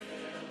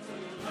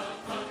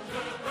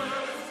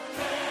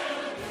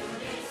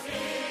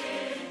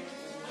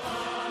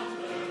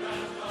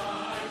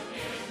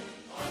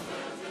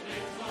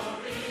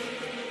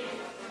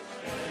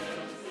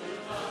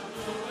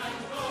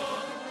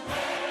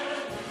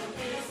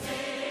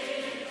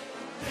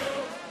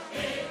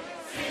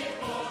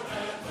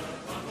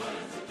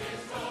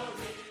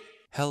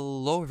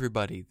Hello,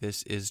 everybody.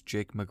 This is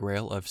Jake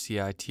McGrail of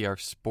CITR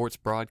Sports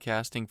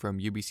Broadcasting from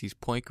UBC's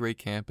Point Grey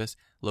campus,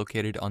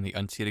 located on the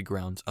unceded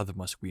grounds of the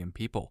Musqueam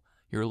people.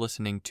 You're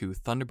listening to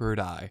Thunderbird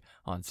Eye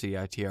on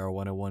CITR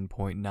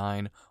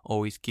 101.9,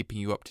 always keeping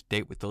you up to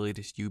date with the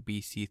latest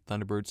UBC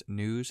Thunderbirds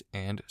news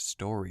and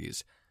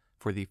stories.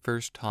 For the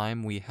first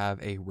time, we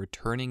have a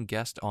returning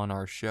guest on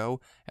our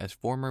show, as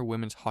former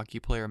women's hockey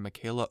player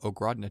Mikayla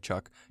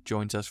Ogrodniczuk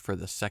joins us for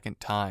the second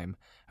time.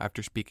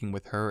 After speaking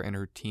with her and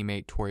her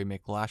teammate Tori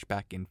McLash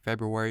back in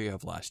February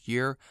of last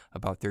year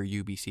about their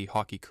UBC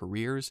hockey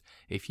careers,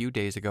 a few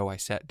days ago I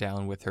sat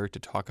down with her to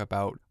talk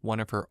about one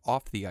of her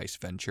off-the-ice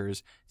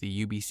ventures,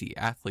 the UBC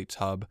Athletes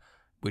Hub,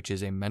 which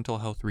is a mental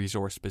health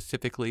resource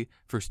specifically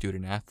for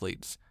student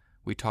athletes.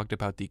 We talked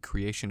about the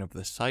creation of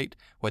the site,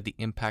 what the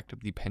impact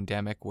of the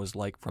pandemic was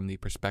like from the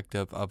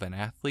perspective of an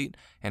athlete,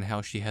 and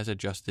how she has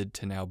adjusted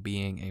to now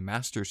being a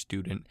master's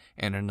student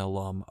and an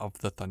alum of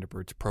the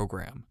Thunderbirds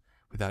program.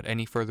 Without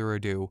any further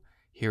ado,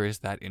 here is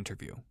that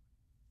interview.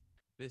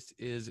 This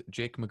is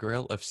Jake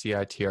McGrail of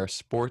CITR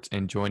Sports,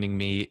 and joining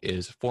me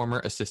is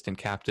former assistant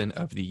captain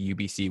of the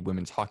UBC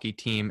women's hockey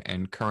team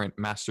and current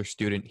master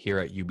student here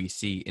at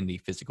UBC in the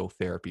physical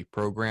therapy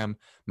program,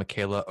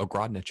 Mikayla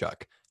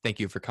Ogrodniczuk. Thank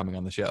you for coming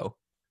on the show.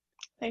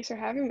 Thanks for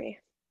having me.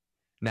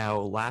 Now,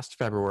 last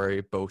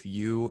February, both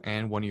you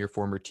and one of your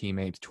former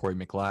teammates, Tori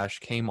McLash,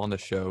 came on the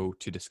show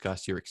to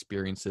discuss your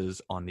experiences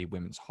on the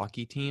women's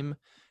hockey team.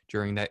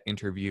 During that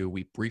interview,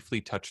 we briefly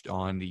touched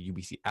on the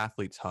UBC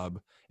Athletes Hub,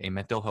 a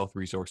mental health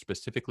resource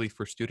specifically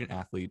for student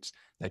athletes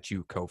that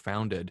you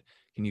co-founded.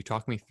 Can you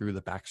talk me through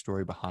the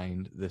backstory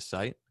behind this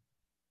site?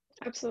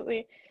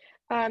 Absolutely.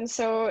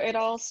 So it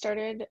all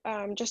started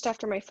just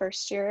after my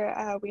first year.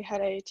 We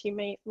had a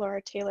teammate,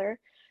 Laura Taylor,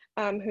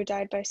 who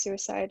died by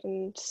suicide.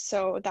 And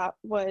so that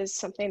was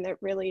something that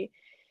really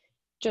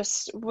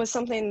just was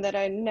something that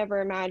I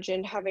never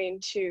imagined having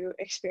to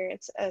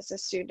experience as a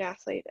student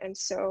athlete. And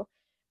so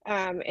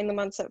in the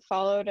months that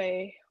followed,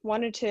 I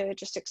wanted to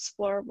just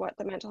explore what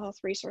the mental health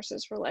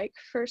resources were like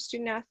for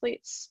student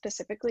athletes,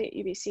 specifically at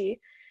UBC.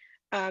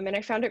 And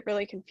I found it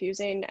really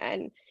confusing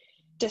and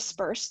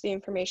dispersed the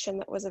information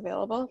that was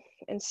available.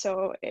 And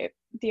so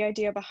the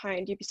idea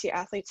behind UBC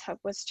Athletes Hub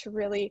was to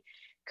really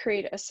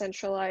create a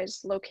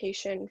centralized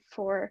location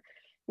for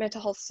mental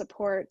health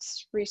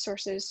supports,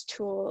 resources,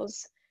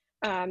 tools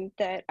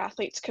that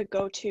athletes could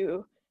go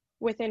to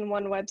within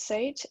one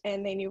website,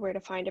 and they knew where to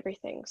find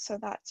everything. So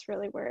that's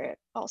really where it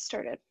all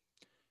started.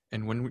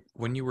 And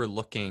when you were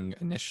looking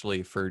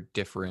initially for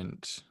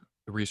different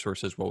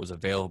resources, what was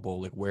available,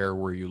 like where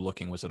were you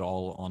looking? Was it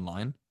all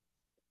online?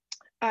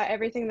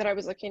 Everything that I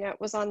was looking at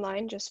was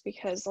online, just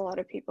because a lot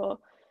of people,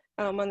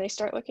 when they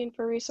start looking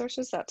for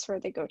resources, that's where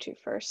they go to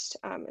first.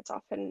 It's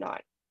often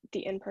not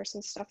the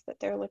in-person stuff that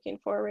they're looking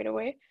for right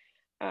away.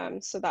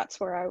 So that's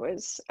where I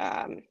was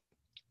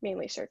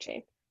mainly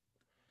searching.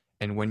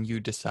 And when you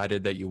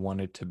decided that you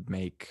wanted to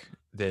make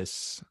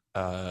this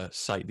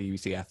site, the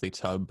UBC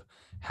Athletes Hub,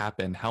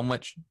 happen, how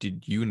much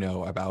did you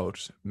know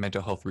about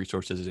mental health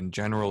resources in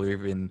general, or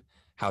even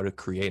how to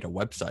create a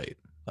website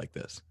like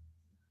this?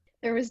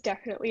 There was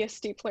definitely a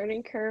steep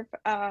learning curve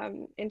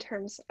in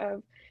terms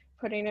of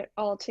putting it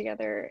all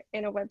together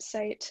in a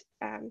website.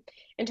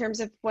 In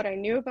terms of what I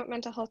knew about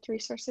mental health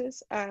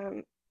resources,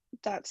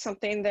 that's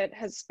something that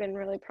has been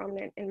really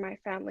prominent in my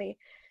family.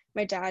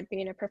 My dad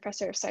being a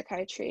professor of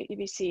psychiatry at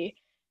UBC,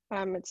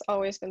 it's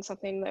always been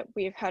something that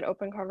we've had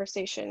open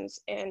conversations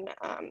in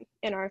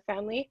our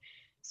family.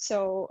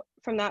 So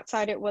from that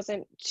side, it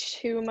wasn't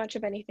too much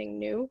of anything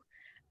new.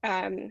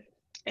 And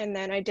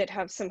then I did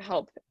have some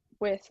help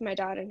with my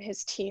dad and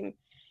his team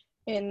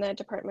in the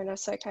Department of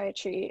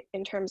Psychiatry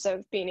in terms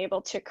of being able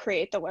to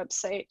create the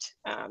website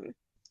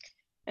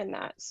and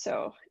that.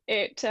 So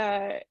it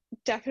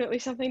definitely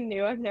something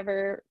new. I've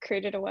never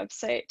created a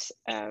website,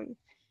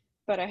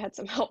 but I had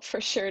some help for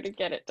sure to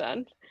get it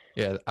done.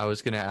 Yeah, I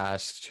was going to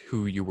ask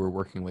who you were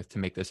working with to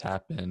make this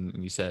happen.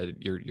 And you said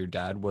your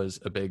dad was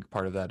a big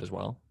part of that as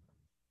well.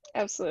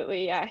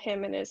 Absolutely. Yeah.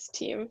 Him and his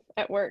team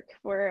at work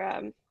were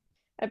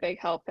a big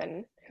help,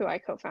 and who I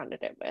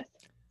co-founded it with.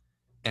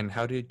 And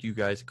how did you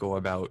guys go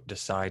about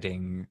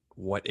deciding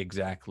what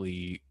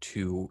exactly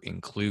to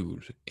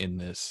include in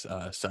this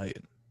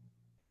site?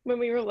 When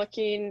we were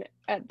looking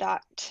at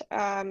that,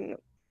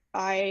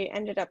 I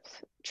ended up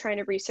trying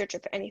to research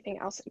if anything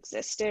else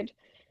existed,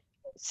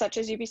 such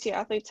as UBC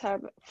Athletes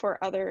Hub,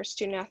 for other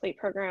student athlete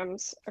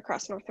programs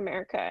across North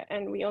America.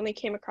 And we only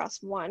came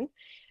across one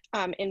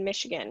in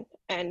Michigan.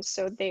 And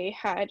so they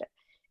had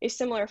a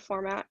similar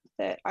format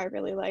that I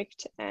really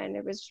liked, and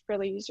it was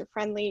really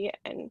user-friendly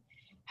and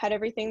had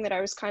everything that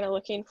I was kind of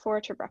looking for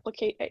to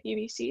replicate at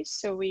UBC.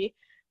 So we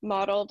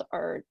modeled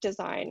our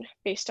design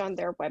based on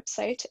their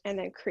website and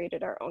then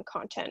created our own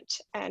content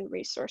and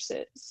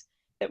resources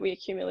that we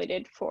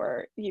accumulated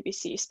for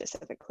UBC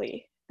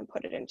specifically and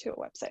put it into a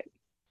website.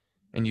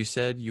 And you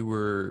said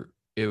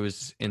it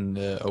was in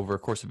the over a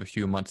course of a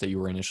few months that you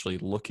were initially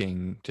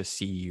looking to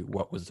see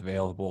what was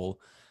available.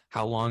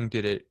 How long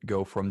did it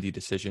go from the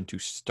decision to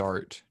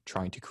start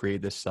trying to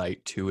create this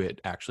site to it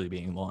actually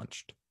being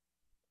launched?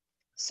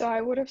 So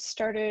I would have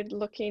started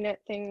looking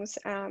at things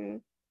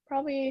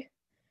probably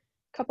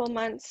a couple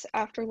months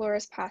after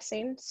Laura's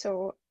passing.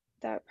 So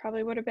that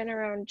probably would have been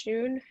around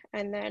June.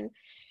 And then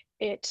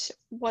it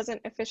wasn't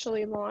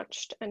officially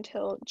launched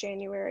until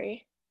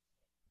January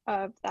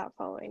of that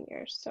following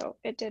year. So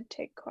it did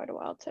take quite a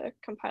while to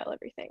compile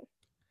everything.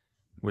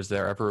 Was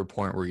there ever a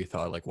point where you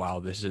thought, like, wow,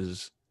 this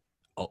is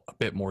a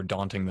bit more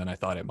daunting than I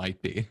thought it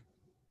might be?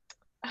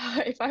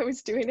 If I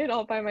was doing it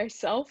all by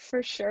myself,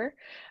 for sure.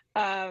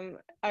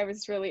 I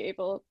was really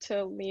able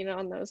to lean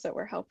on those that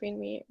were helping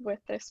me with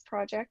this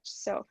project.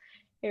 So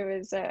it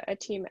was a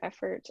team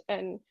effort,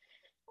 and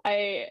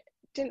I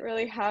didn't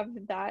really have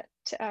that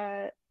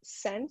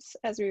sense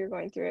as we were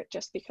going through it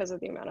just because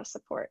of the amount of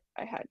support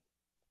I had.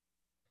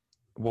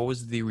 What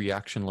was the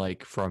reaction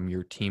like from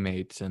your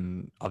teammates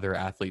and other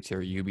athletes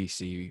here at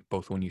UBC,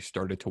 both when you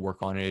started to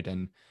work on it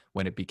and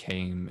when it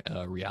became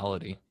a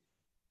reality?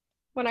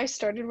 When I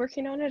started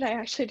working on it, I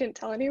actually didn't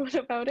tell anyone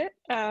about it.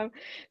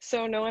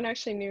 So no one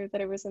actually knew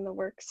that it was in the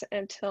works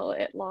until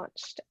it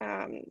launched,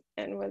 and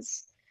there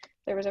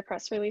was a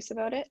press release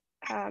about it.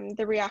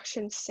 The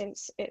reaction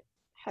since it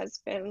has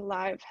been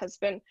live has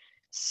been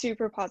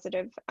super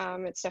positive.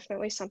 It's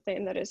definitely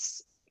something that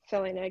is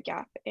filling a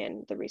gap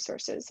in the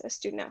resources as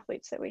student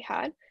athletes that we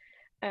had.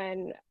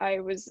 And I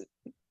was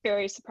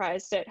very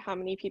surprised at how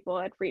many people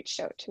had reached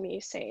out to me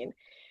saying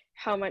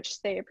how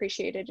much they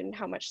appreciated and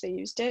how much they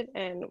used it,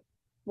 and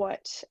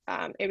what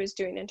it was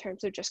doing in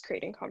terms of just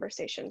creating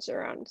conversations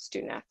around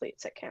student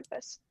athletes at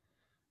campus.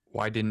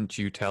 Why didn't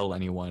you tell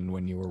anyone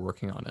when you were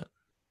working on it?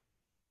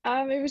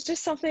 It was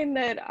just something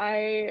that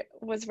I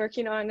was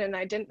working on, and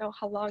I didn't know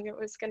how long it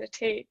was going to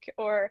take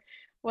or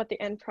what the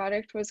end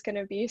product was going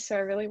to be. So I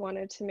really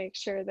wanted to make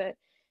sure that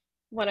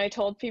when I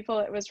told people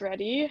it was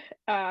ready,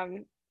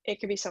 it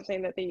could be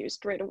something that they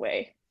used right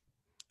away.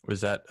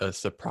 Was that a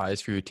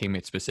surprise for your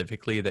teammates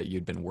specifically that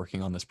you'd been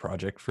working on this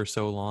project for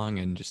so long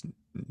and just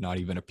not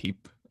even a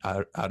peep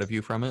out of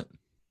you from it?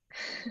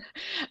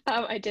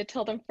 I did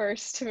tell them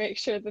first to make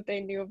sure that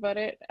they knew about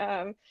it,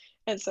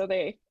 and so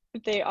they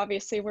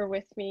obviously were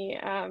with me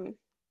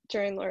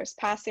during Laura's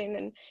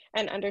passing,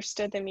 and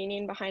understood the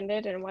meaning behind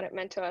it and what it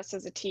meant to us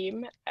as a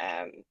team.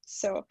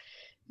 So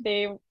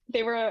they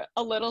were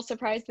a little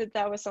surprised that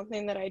that was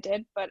something that I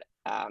did, but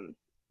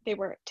they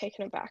weren't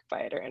taken aback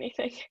by it or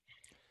anything.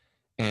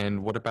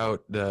 And what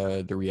about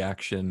the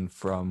reaction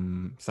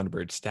from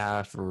Thunderbird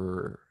staff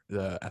or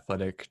the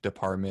athletic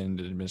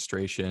department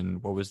administration?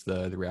 What was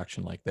the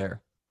reaction like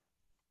there?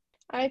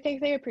 I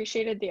think they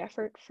appreciated the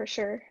effort for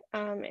sure,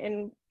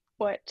 and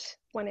what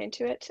went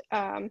into it.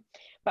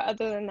 But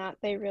other than that,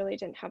 they really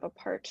didn't have a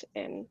part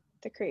in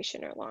the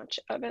creation or launch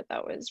of it.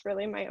 That was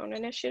really my own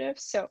initiative.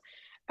 So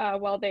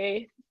while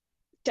they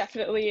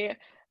definitely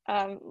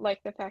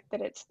like the fact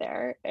that it's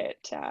there,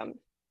 it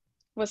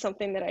was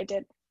something that I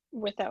did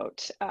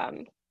without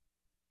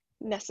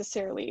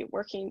necessarily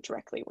working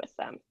directly with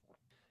them.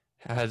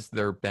 Has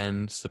there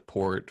been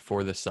support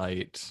for the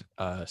site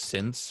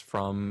since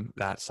from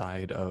that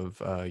side of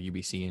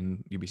UBC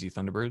and UBC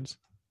Thunderbirds?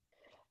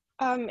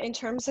 In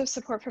terms of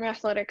support from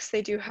athletics,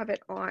 they do have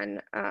it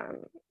on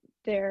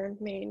their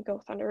main Go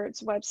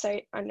Thunderbirds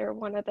website under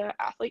one of the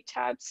athlete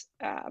tabs.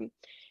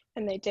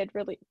 And they did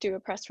really do a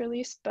press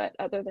release, but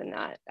other than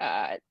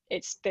that,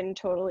 it's been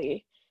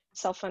totally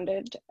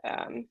self-funded.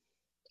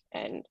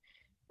 And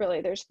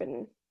really there's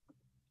been,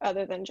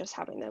 other than just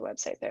having the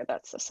website there,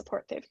 that's the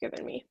support they've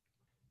given me.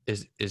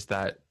 Is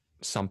that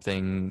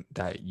something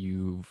that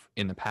you've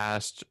in the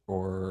past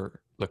or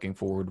looking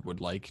forward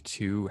would like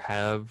to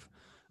have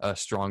a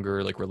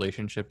stronger like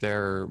relationship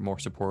there or more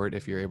support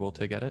if you're able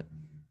to get it?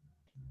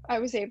 I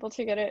was able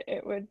to get it,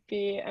 it would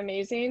be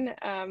amazing.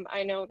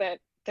 I know that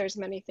there's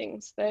many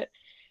things that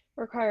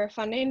require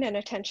funding and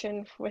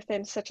attention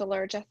within such a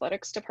large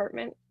athletics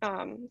department.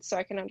 So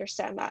I can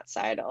understand that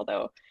side,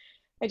 although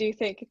I do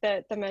think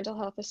that the mental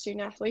health of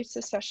student athletes,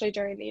 especially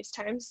during these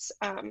times,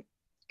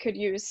 could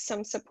use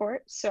some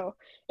support. So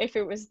if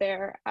it was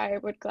there, I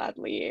would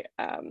gladly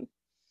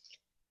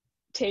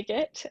take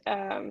it,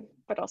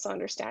 but also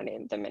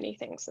understanding the many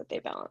things that they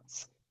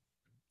balance.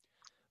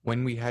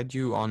 When we had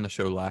you on the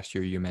show last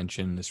year, you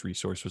mentioned this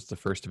resource was the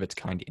first of its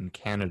kind in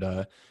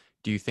Canada.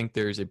 Do you think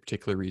there's a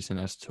particular reason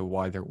as to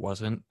why there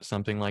wasn't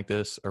something like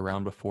this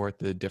around before at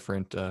the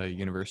different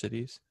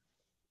universities?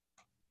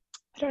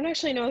 I don't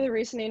actually know the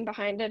reasoning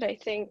behind it. I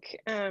think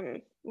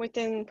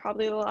within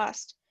probably the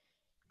last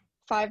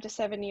 5 to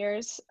 7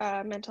 years,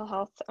 mental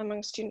health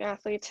among student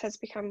athletes has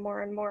become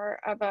more and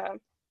more of a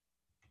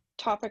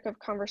topic of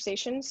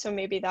conversation. So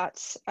maybe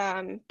that's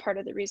part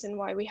of the reason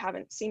why we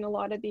haven't seen a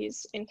lot of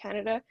these in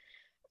Canada.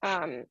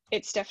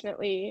 It's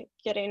definitely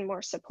getting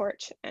more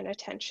support and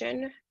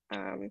attention.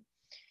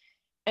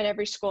 And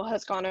every school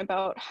has gone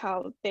about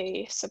how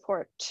they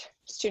support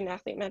student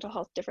athlete mental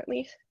health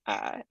differently.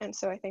 And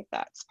so I think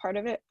that's part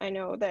of it. I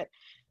know that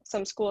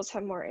some schools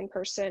have more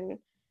in-person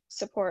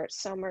support,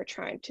 some are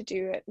trying to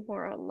do it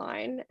more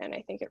online, and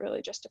I think it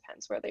really just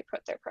depends where they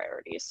put their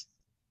priorities.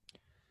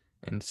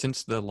 And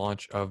since the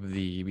launch of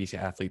the UBC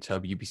Athletes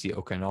Hub, UBC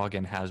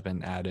Okanagan has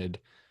been added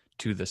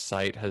to the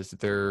site. Has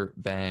there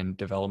been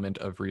development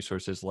of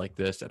resources like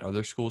this at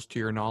other schools to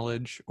your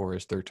knowledge, or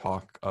is there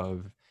talk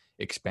of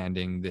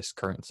expanding this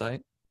current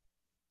site?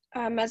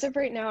 As of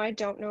right now, I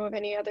don't know of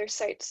any other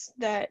sites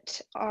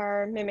that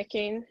are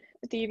mimicking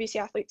the UBC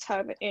Athletes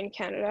Hub in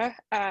Canada.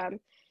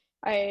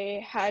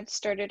 I had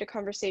started a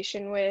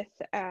conversation with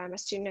a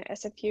student at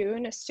SFU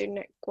and a student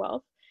at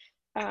Guelph,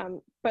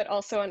 but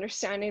also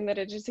understanding that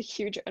it is a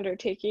huge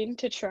undertaking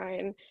to try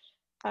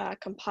and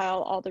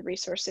compile all the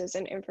resources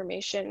and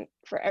information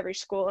for every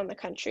school in the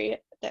country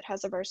that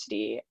has a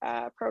varsity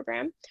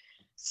program.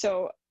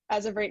 So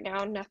as of right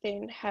now,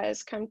 nothing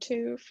has come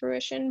to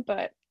fruition,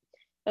 but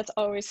that's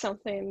always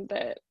something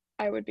that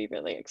I would be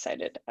really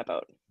excited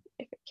about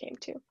if it came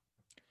to.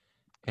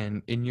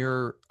 And in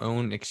your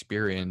own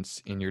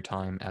experience in your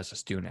time as a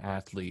student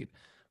athlete,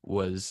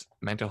 was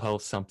mental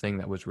health something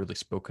that was really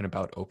spoken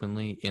about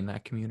openly in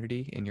that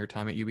community in your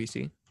time at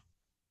UBC?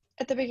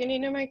 At the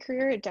beginning of my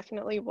career, it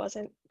definitely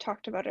wasn't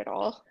talked about at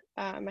all.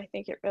 I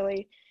think it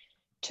really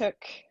took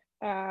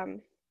a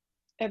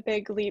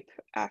big leap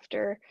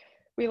after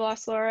we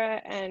lost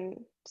Laura, and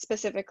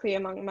specifically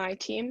among my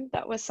team,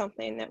 that was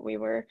something that we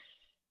were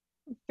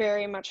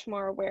very much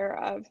more aware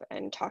of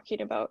and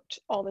talking about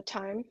all the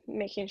time,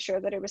 making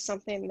sure that it was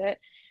something that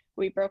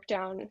we broke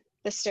down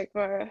the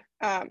stigma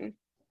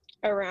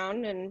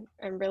around and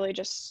really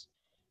just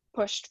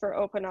pushed for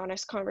open,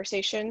 honest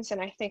conversations.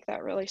 And I think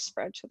that really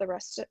spread to the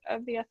rest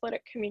of the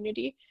athletic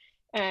community,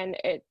 and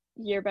it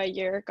year by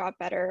year got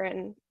better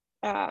and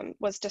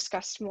was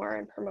discussed more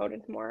and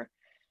promoted more.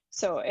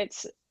 So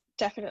it's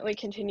definitely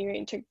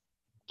continuing to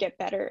get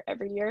better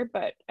every year,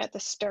 but at the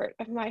start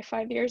of my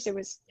 5 years, it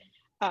was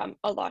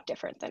a lot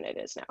different than it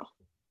is now.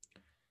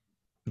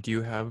 Do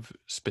you have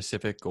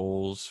specific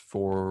goals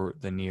for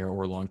the near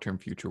or long-term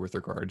future with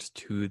regards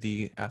to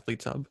the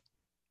Athletes Hub?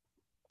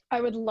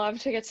 I would love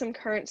to get some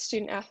current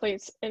student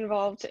athletes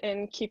involved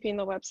in keeping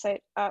the website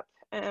up.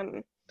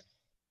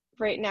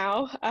 Right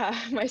now,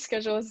 my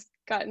schedule has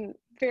gotten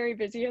very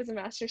busy as a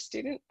master's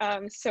student,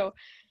 so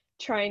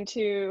trying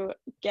to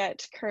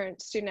get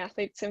current student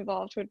athletes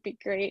involved would be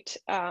great.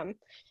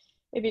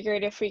 It'd be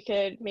great if we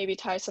could maybe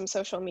tie some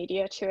social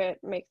media to it,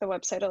 make the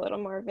website a little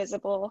more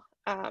visible,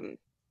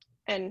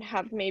 and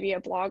have maybe a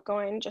blog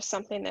going, just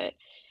something that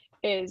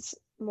is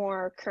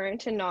more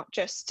current and not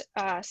just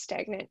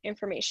stagnant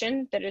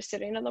information that is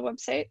sitting on the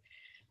website.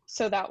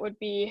 So that would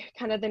be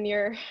kind of the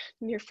near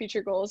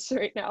future goals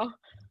right now.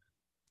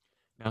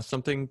 Now,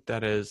 something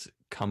that has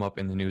come up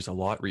in the news a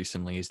lot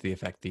recently is the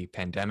effect the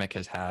pandemic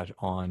has had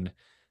on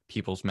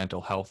people's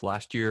mental health.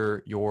 Last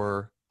year,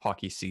 your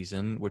hockey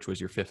season, which was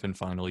your fifth and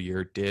final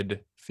year,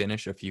 did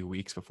finish a few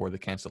weeks before the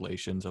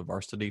cancellations of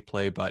varsity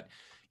play, but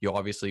you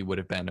obviously would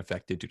have been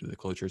affected due to the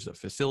closures of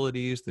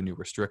facilities, the new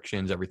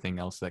restrictions, everything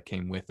else that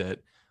came with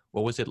it.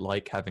 What was it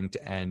like having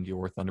to end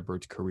your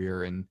Thunderbirds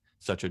career in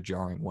such a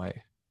jarring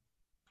way?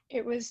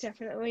 It was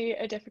definitely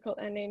a difficult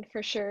ending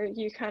for sure.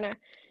 You kind of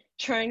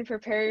try and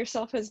prepare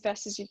yourself as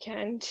best as you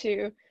can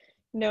to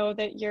know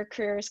that your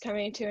career is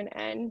coming to an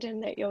end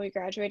and that you'll be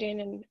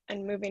graduating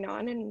and moving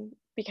on and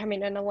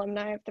becoming an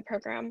alumni of the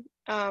program.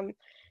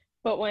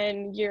 But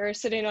when you're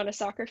sitting on a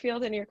soccer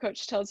field and your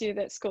coach tells you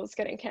that school's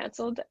getting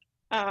canceled,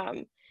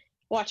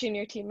 watching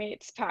your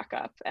teammates pack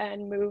up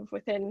and move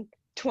within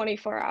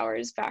 24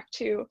 hours back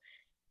to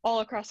all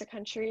across the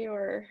country,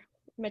 or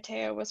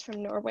Mateo was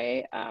from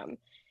Norway,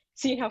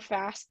 seeing how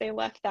fast they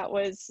left, that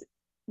was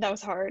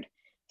hard.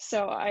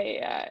 So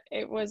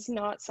it was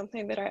not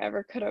something that I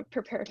ever could have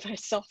prepared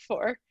myself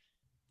for.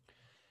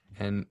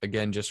 And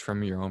again, just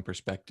from your own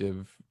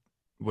perspective,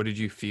 what did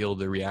you feel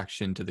the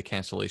reaction to the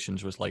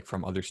cancellations was like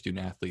from other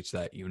student athletes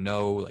that you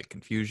know, like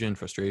confusion,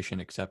 frustration,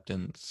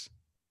 acceptance?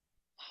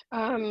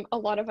 A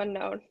lot of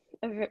unknown,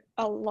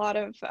 a lot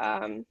of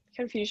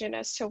confusion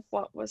as to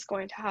what was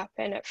going to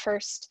happen. At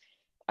first,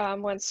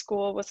 when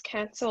school was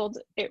canceled,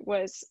 it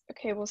was,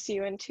 okay, we'll see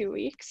you in 2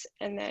 weeks.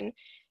 And then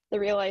the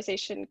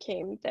realization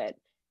came that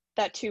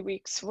 2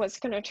 weeks was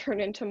going to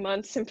turn into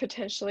months and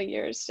potentially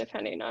years,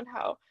 depending on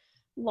how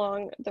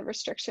long the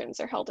restrictions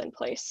are held in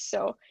place.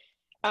 So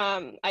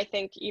I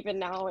think even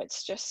now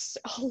it's just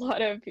a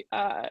lot of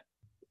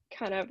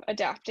kind of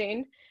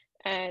adapting,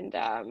 and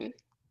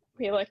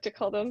we like to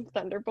call them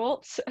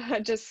thunderbolts,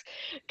 just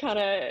kind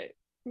of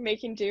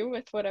making do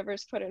with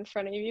whatever's put in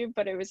front of you.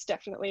 But it was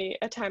definitely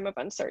a time of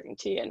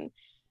uncertainty, and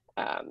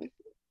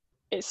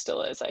it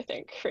still is, I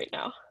think, right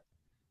now.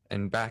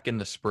 And back in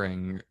the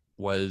spring,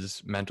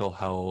 was mental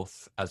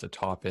health as a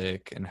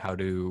topic and how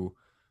to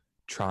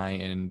try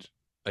and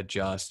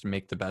adjust,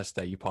 make the best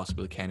that you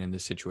possibly can in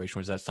this situation,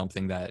 was that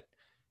something that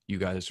you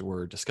guys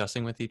were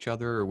discussing with each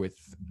other or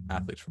with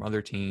athletes from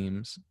other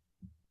teams?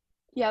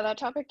 Yeah, that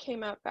topic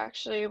came up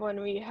actually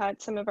when we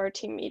had some of our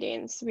team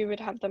meetings. We would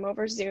have them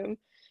over Zoom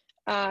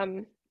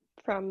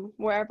from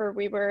wherever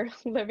we were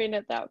living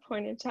at that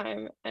point in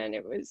time. And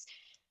it was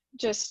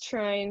just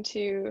trying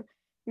to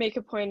make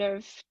a point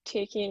of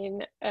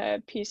taking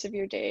a piece of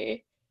your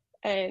day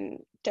and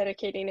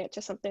dedicating it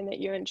to something that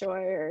you enjoy,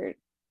 or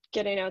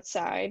getting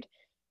outside,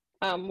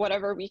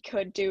 whatever we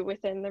could do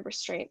within the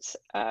restraints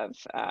of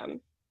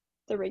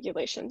the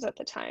regulations at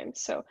the time.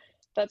 So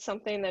that's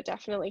something that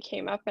definitely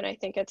came up, and I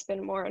think it's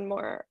been more and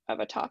more of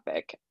a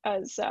topic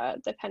as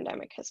the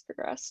pandemic has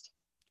progressed.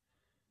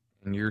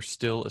 And you're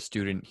still a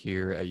student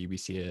here at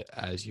UBC,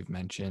 as you've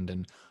mentioned,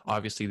 and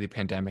obviously the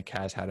pandemic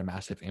has had a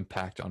massive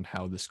impact on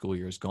how the school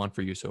year has gone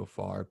for you so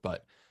far.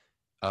 But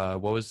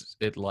what was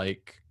it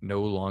like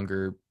no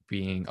longer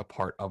being a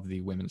part of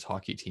the women's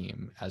hockey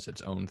team as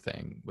its own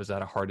thing? Was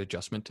that a hard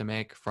adjustment to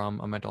make from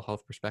a mental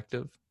health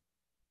perspective?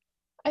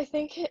 I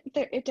think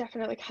it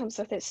definitely comes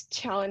with its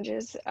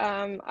challenges.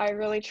 I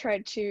really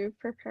tried to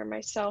prepare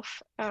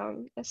myself,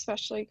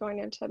 especially going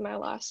into my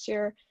last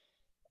year,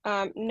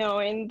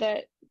 knowing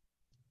that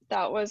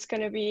that was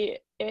going to be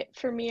it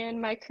for me in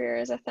my career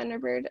as a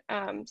Thunderbird.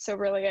 So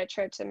really, I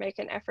tried to make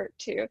an effort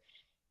to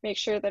make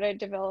sure that I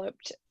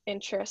developed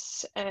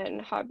interests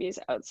and hobbies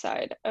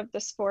outside of the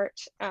sport,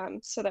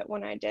 so that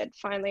when I did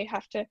finally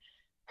have to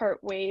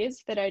part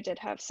ways, that I did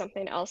have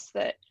something else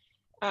that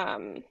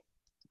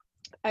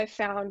I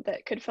found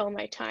that could fill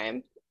my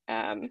time.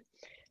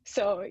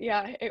 So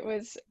yeah, it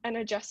was an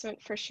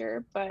adjustment for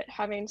sure, but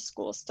having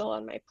school still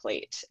on my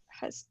plate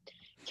has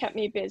kept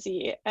me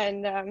busy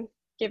and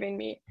giving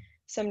me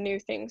some new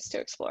things to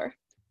explore.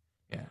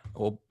 Yeah.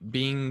 Well,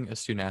 being a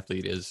student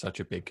athlete is such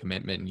a big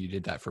commitment, and you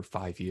did that for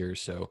 5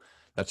 years. So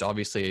that's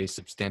obviously a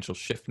substantial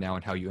shift now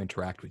in how you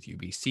interact with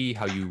UBC,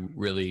 how you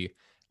really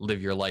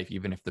live your life,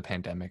 even if the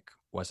pandemic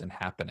wasn't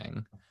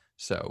happening.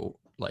 So,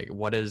 like,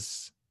 what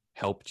has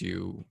helped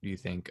you, do you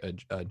think,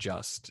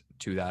 adjust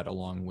to that,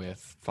 along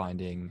with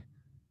finding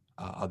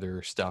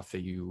other stuff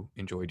that you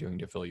enjoy doing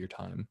to fill your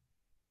time?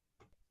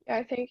 Yeah,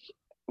 I think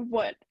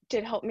what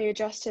did help me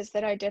adjust is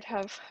that I did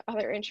have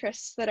other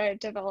interests that I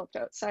developed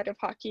outside of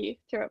hockey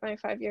throughout my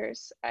 5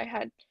 years. I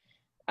had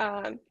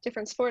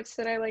different sports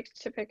that I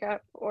liked to pick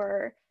up,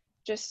 or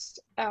just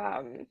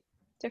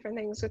different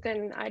things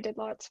within. I did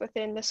lots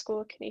within the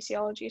school of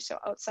kinesiology, so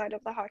outside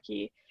of the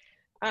hockey.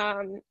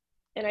 Um,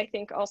 and I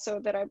think also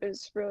that I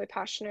was really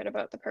passionate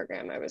about the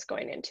program I was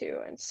going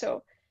into. And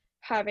so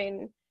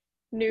having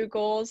new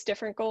goals,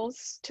 different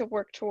goals to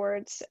work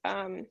towards,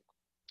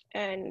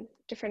 and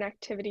different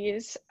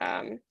activities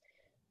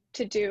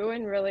to do,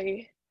 and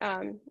really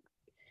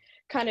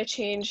kind of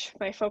change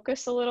my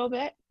focus a little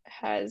bit,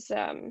 has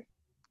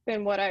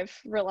been what I've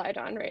relied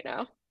on right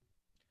now.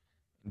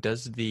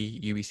 Does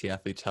the UBC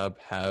Athletes Hub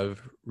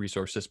have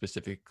resources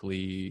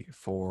specifically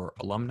for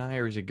alumni,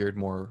 or is it geared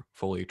more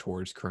fully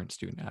towards current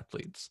student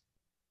athletes?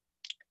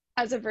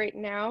 As of right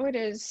now, it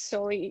is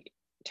solely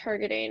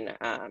targeting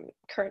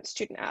current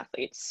student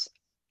athletes.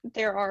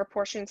 There are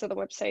portions of the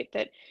website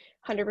that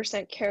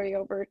 100% carry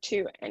over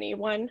to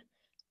anyone,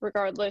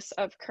 regardless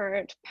of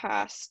current,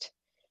 past,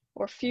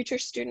 or future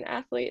student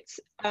athletes,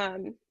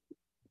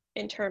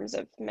 in terms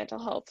of mental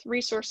health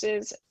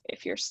resources.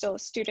 If you're still a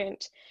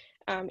student,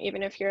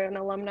 even if you're an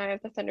alumni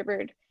of the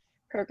Thunderbird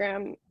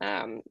program,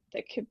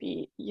 that could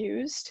be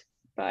used,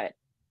 but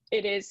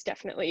it is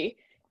definitely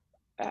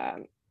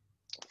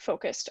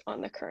focused on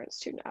the current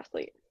student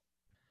athlete.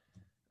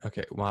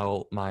 Okay,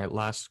 well, my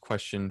last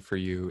question for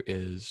you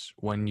is,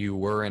 when you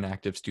were an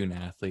active student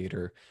athlete,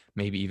 or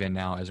maybe even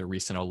now as a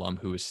recent alum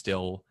who is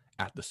still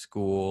at the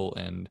school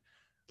and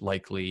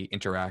likely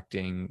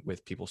interacting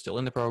with people still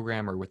in the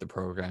program or with the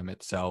program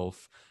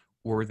itself,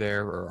 were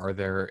there or are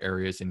there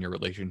areas in your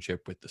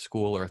relationship with the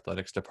school or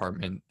athletics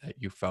department that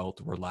you felt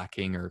were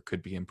lacking or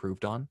could be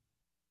improved on?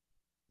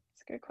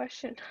 That's a good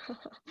question.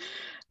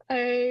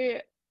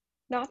 I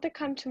Not that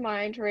come to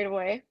mind right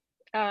away.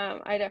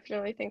 I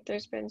definitely think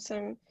there's been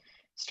some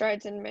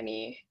strides in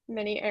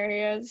many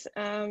areas,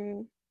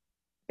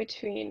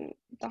 between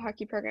the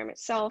hockey program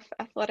itself,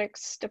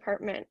 athletics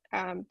department,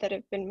 that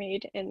have been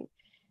made in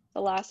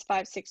the last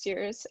 5-6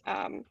 years,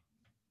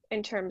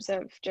 in terms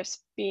of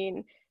just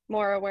being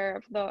more aware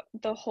of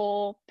the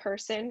whole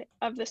person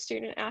of the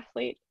student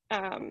athlete,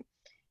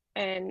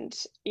 and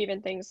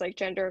even things like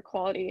gender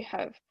equality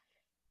have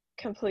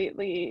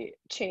completely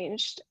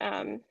changed,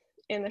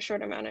 in the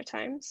short amount of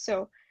time.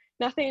 So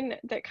nothing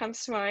that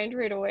comes to mind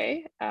right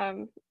away.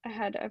 I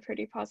had a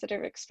pretty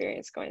positive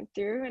experience going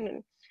through, and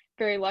I'm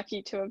very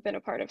lucky to have been a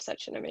part of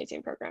such an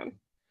amazing program.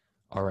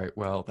 All right,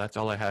 well, that's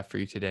all I have for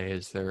you today.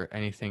 Is there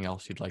anything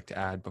else you'd like to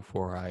add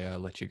before I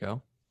let you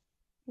go?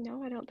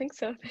 No, I don't think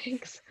so.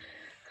 Thanks.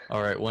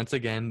 All right. Once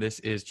again, this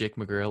is Jake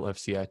McGrail of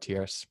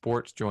CITR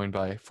Sports, joined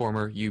by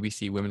former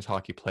UBC women's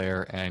hockey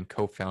player and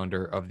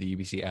co-founder of the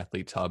UBC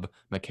Athletes Hub,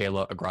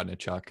 Mikayla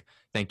Ogrodniczuk.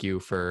 Thank you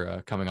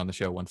for coming on the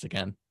show once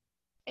again.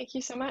 Thank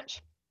you so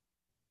much.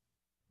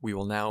 We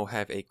will now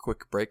have a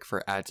quick break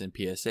for ads and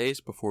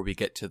PSAs before we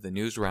get to the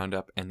news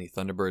roundup and the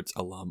Thunderbirds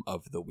alum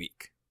of the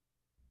week.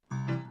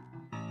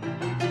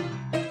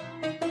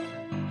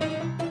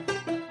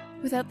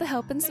 Without the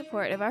help and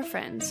support of our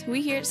friends,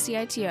 we here at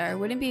CITR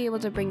wouldn't be able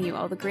to bring you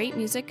all the great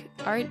music,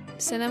 art,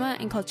 cinema,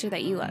 and culture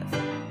that you love.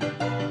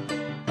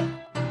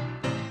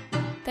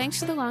 Thanks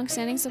to the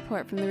long-standing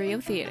support from the Rio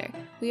Theatre,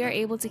 we are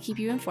able to keep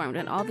you informed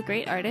on all the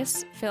great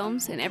artists,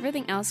 films, and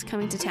everything else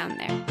coming to town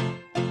there.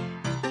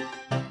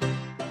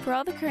 For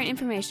all the current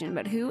information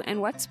about who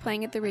and what's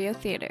playing at the Rio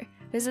Theatre,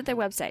 visit their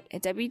website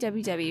at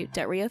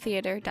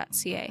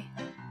www.riotheatre.ca.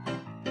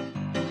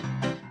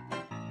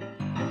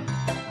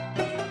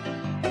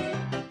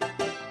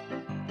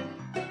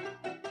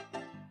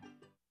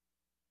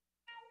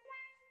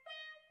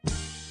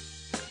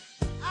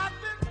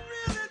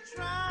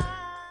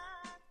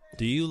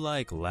 Do you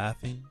like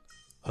laughing,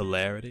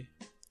 hilarity,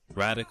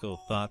 radical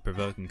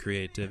thought-provoking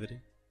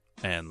creativity,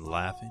 and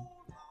laughing?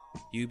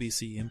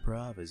 UBC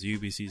Improv is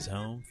UBC's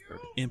home for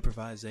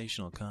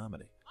improvisational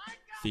comedy,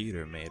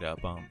 theater made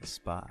up on the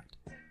spot.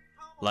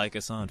 Like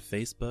us on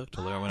Facebook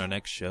to learn when our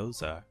next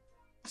shows are.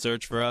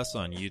 Search for us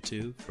on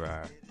YouTube for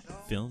our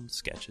film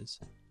sketches.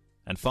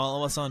 And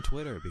follow us on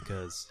Twitter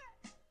because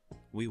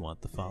we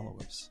want the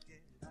followers.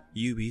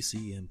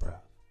 UBC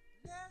Improv.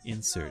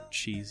 Insert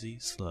cheesy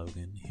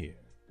slogan here.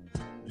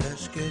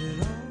 Let's get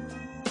it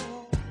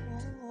on.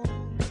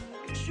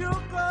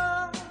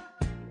 Sugar.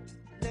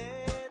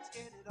 Let's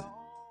get it on.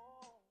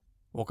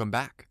 Welcome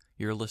back.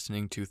 You're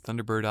listening to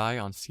Thunderbird Eye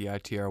on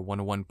CITR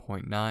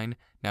 101.9.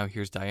 Now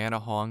here's Diana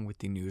Hong with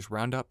the news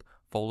roundup,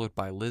 followed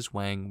by Liz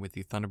Wang with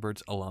the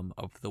Thunderbirds Alum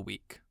of the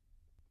Week.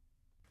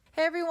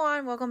 Hey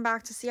everyone, welcome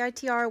back to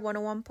CITR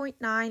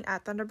 101.9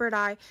 at Thunderbird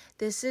Eye.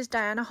 This is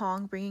Diana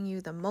Hong bringing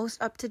you the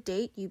most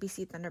up-to-date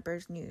UBC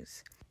Thunderbirds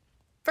news.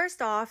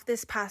 First off,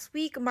 this past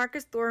week,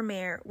 Marcus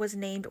Thormeyer was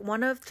named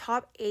one of the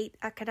top 8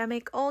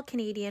 academic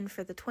All-Canadian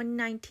for the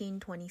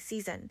 2019-20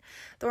 season.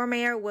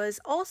 Thormeyer was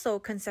also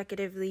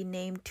consecutively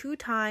named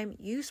 2-time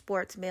U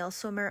Sports Male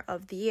Swimmer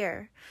of the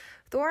Year.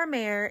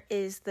 Thormeyer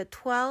is the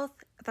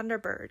 12th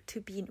Thunderbird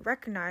to be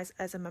recognized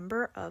as a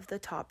member of the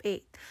top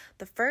 8,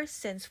 the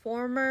first since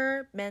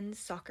former men's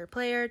soccer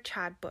player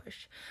Chad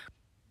Bush.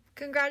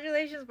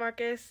 Congratulations,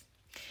 Marcus!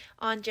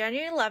 On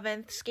January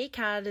 11th, Skate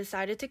Canada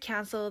decided to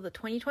cancel the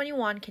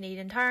 2021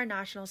 Canadian Tire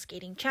National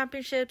Skating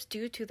Championships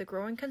due to the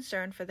growing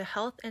concern for the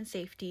health and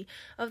safety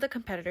of the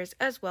competitors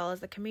as well as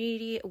the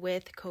community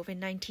with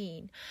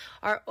COVID-19.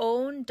 Our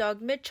own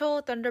Doug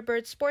Mitchell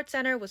Thunderbird Sports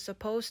Center was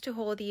supposed to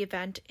hold the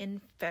event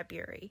in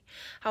February.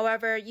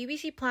 However,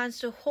 UBC plans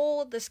to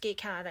hold the Skate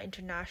Canada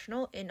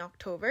International in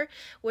October,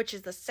 which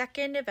is the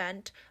second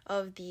event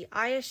of the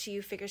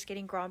ISU Figure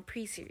Skating Grand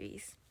Prix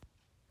Series.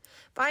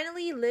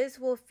 Finally, Liz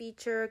will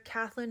feature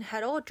Kathleen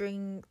Heddle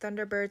during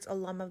Thunderbirds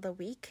Alum of the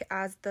Week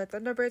as the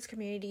Thunderbirds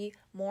community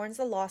mourns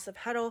the loss of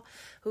Heddle,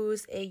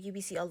 who's a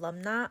UBC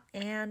alumna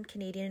and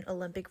Canadian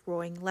Olympic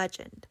rowing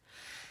legend.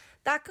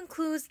 That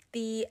concludes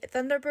the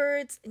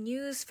Thunderbirds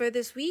news for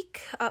this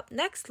week. Up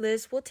next,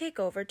 Liz will take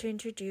over to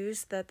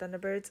introduce the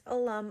Thunderbirds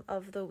Alum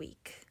of the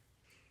Week.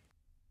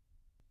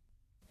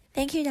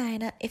 Thank you,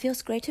 Diana. It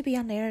feels great to be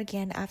on air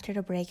again after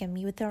the break and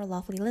meet with our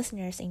lovely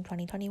listeners in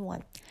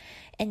 2021.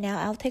 And now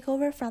I'll take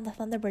over from the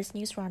Thunderbirds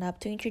news roundup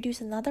to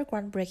introduce another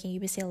groundbreaking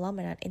UBC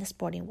alumna in the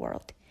sporting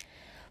world.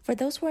 For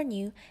those who are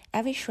new,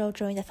 every show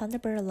during the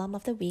Thunderbird Alum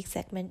of the Week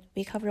segment,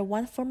 we cover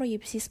one former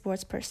UBC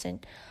sports person,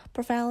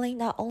 profiling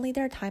not only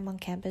their time on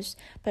campus,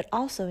 but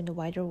also in the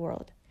wider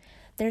world.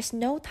 There's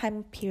no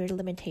time period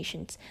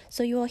limitations,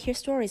 so you will hear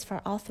stories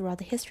from all throughout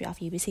the history of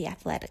UBC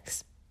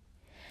athletics.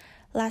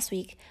 Last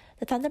week,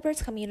 the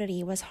Thunderbirds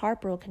community was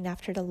heartbroken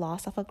after the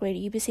loss of a great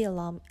UBC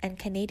alum and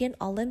Canadian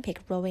Olympic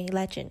rowing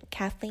legend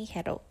Kathleen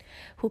Heddle,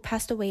 who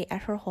passed away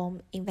at her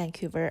home in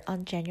Vancouver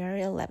on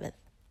January 11th.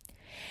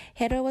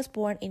 Heddle was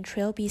born in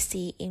Trail,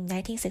 BC in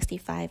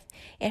 1965,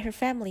 and her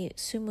family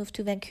soon moved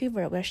to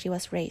Vancouver where she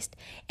was raised,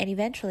 and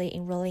eventually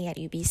enrolling at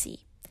UBC.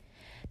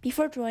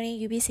 Before joining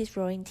UBC's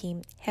rowing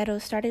team, Heddle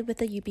started with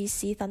the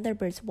UBC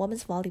Thunderbirds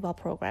women's volleyball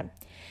program.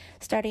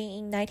 Starting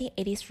in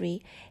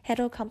 1983,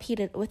 Heddle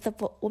competed with the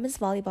women's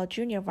volleyball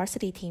junior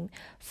varsity team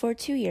for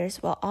 2 years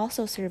while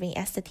also serving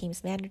as the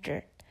team's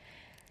manager.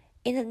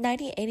 In the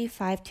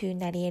 1985 to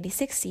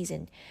 1986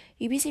 season,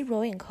 UBC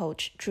rowing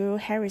coach Drew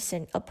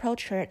Harrison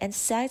approached her and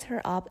sized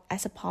her up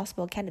as a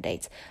possible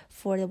candidate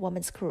for the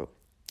women's crew.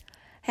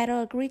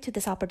 Heddle agreed to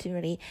this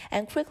opportunity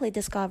and quickly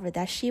discovered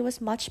that she was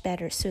much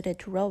better suited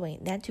to rowing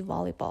than to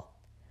volleyball.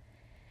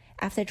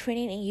 After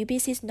training in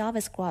UBC's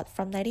novice squad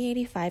from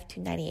 1985 to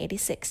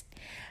 1986,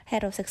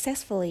 Heddle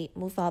successfully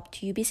moved up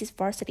to UBC's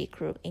varsity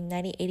crew in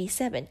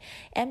 1987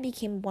 and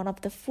became one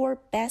of the 4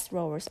 best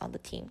rowers on the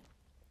team.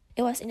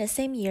 It was in the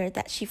same year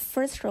that she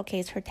first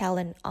showcased her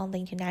talent on the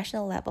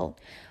international level,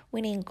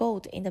 winning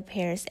gold in the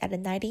pairs at the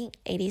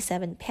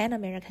 1987 Pan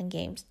American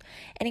Games,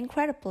 and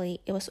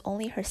incredibly, it was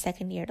only her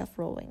second year of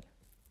rowing.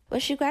 When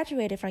she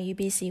graduated from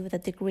UBC with a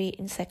degree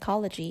in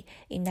psychology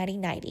in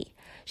 1990,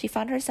 she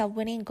found herself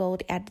winning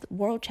gold at the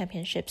World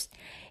Championships,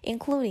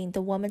 including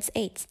the women's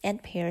 8s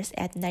and pairs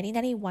at the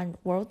 1991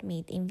 World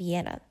Meet in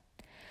Vienna.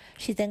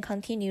 She then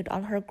continued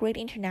on her great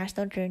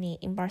international journey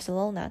in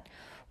Barcelona,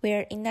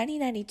 where in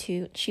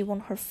 1992 she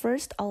won her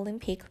first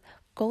Olympic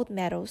gold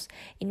medals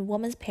in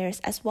women's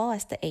pairs as well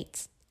as the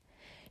eights.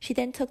 She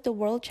then took the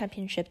World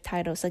Championship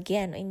titles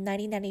again in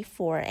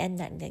 1994 and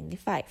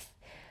 1995.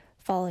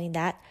 Following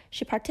that,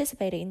 she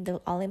participated in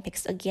the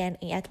Olympics again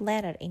in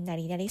Atlanta in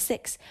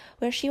 1996,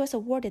 where she was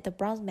awarded the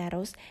bronze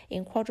medals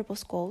in quadruple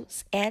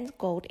sculls and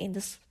gold in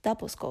the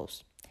double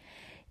sculls.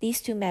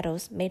 These two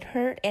medals made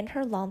her and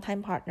her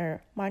longtime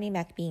partner, Marnie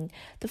McBean,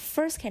 the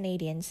first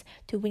Canadians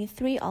to win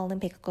 3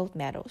 Olympic gold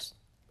medals.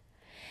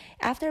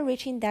 After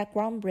reaching that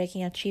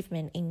groundbreaking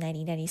achievement in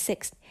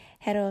 1996,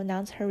 Heddle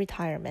announced her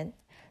retirement.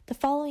 The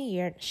following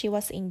year, she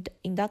was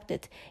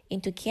inducted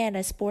into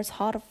Canada's Sports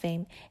Hall of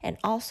Fame and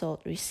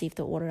also received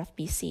the Order of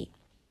BC.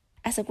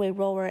 As a great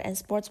rower and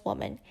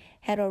sportswoman,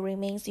 Heddle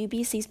remains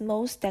UBC's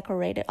most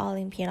decorated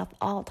Olympian of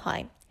all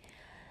time.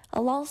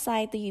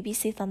 Alongside the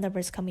UBC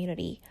Thunderbirds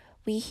community,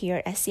 we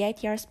here at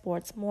CITR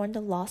Sports mourn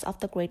the loss of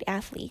the great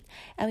athlete,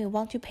 and we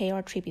want to pay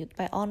our tribute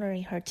by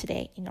honoring her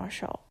today in our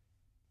show.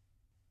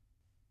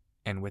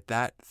 And with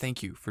that,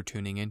 thank you for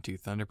tuning in to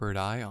Thunderbird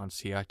Eye on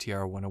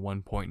CITR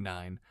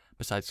 101.9.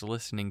 Besides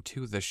listening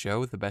to the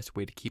show, the best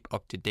way to keep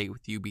up to date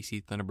with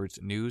UBC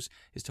Thunderbirds news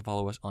is to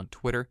follow us on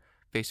Twitter,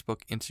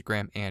 Facebook,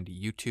 Instagram, and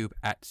YouTube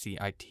at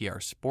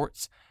CITR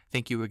Sports.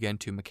 Thank you again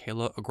to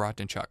Mikayla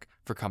Ogrodniczuk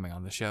for coming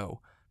on the show.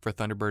 For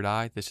Thunderbird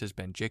Eye, this has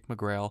been Jake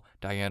McGrail,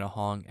 Diana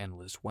Hong, and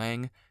Liz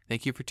Wang.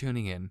 Thank you for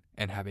tuning in,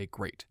 and have a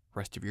great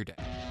rest of your day.